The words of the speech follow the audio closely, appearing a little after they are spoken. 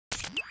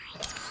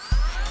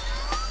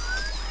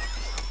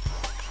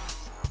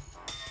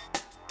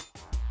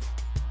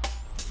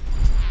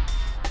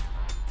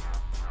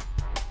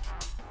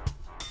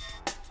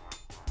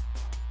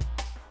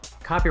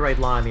Copyright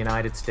law in the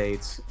United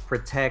States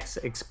protects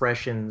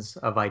expressions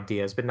of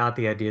ideas, but not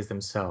the ideas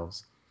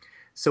themselves.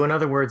 So in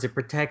other words, it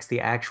protects the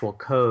actual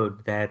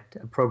code that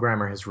a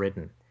programmer has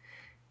written.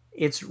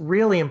 It's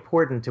really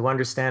important to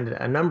understand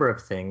a number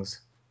of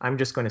things. I'm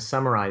just going to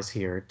summarize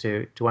here.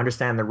 To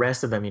understand the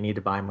rest of them, you need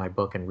to buy my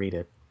book and read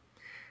it.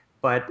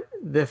 But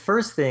the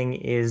first thing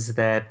is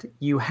that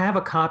you have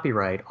a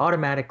copyright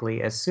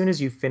automatically as soon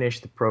as you finish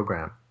the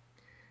program.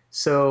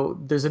 So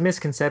there's a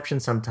misconception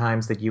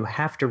sometimes that you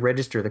have to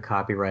register the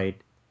copyright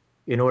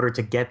in order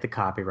to get the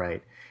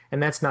copyright.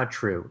 And that's not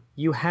true.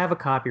 You have a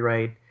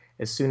copyright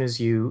as soon as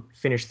you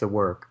finish the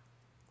work.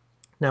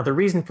 Now, the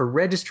reason for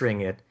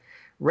registering it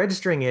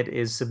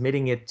is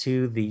submitting it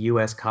to the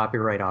US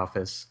Copyright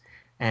Office,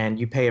 and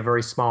you pay a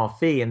very small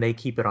fee and they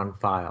keep it on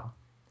file.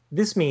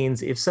 This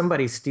means if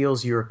somebody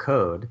steals your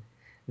code,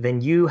 then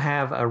you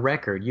have a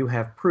record, you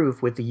have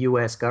proof with the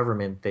US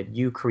government that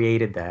you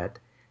created that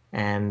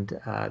and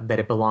that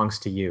it belongs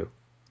to you.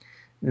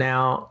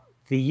 Now,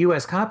 the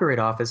US Copyright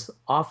Office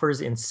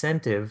offers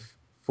incentive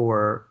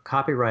for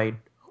copyright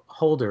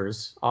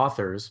holders,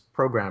 authors,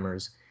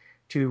 programmers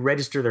to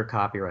register their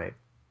copyright.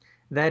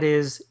 That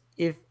is,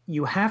 if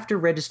you have to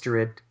register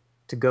it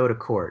to go to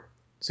court.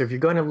 So if you're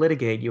going to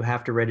litigate, you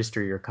have to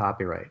register your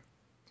copyright.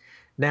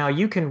 Now,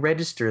 you can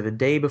register the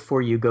day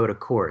before you go to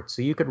court.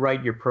 So you could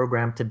write your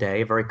program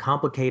today, a very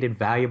complicated,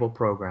 valuable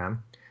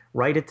program,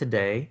 write it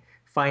today,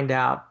 find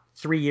out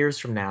 3 years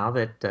from now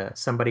that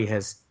somebody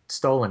has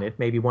stolen it,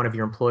 maybe one of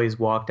your employees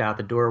walked out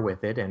the door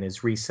with it and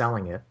is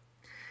reselling it.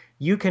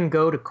 You can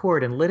go to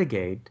court and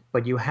litigate,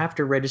 but you have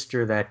to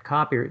register that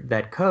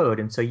code,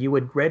 and so you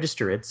would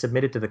register it,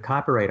 submit it to the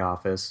Copyright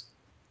Office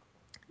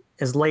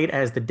as late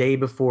as the day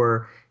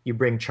before you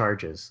bring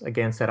charges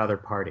against that other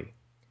party.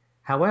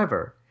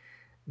 However,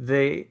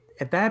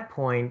 at that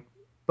point,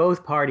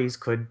 both parties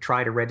could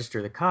try to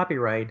register the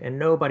copyright, and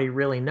nobody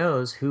really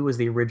knows who was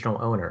the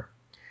original owner.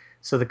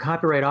 So the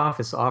Copyright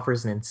Office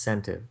offers an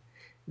incentive.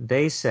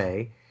 They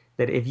say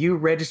that if you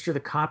register the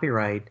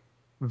copyright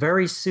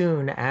very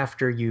soon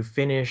after you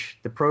finish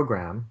the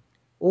program,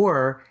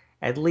 or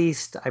at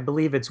least, I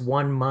believe it's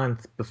 1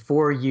 month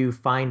before you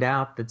find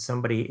out that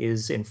somebody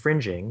is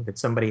infringing, that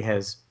somebody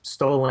has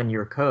stolen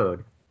your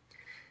code,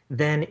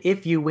 then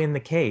if you win the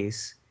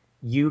case,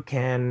 you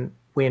can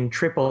win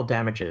triple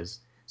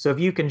damages. So if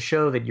you can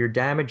show that your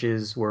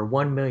damages were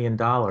 $1 million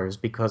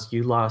because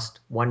you lost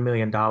 $1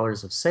 million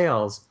of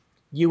sales,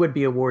 you would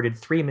be awarded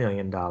 $3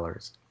 million. Now,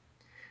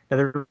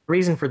 the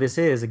reason for this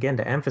is, again,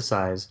 to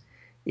emphasize,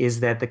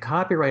 is that the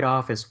Copyright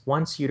Office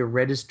wants you to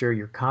register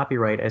your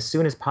copyright as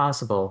soon as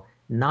possible,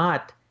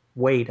 not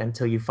wait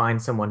until you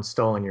find someone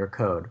stolen your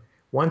code.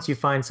 Once you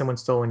find someone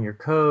stolen your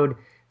code,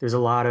 there's a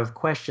lot of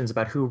questions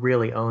about who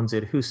really owns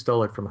it, who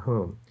stole it from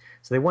whom.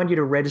 So they want you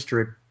to register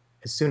it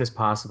as soon as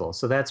possible.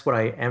 So that's what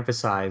I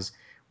emphasize.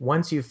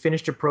 Once you've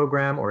finished a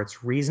program or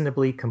it's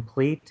reasonably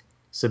complete,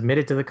 submit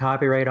it to the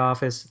Copyright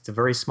Office. It's a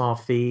very small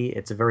fee.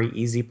 It's a very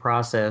easy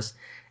process.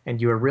 And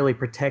you are really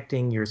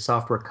protecting your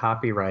software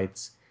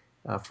copyrights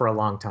for a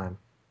long time.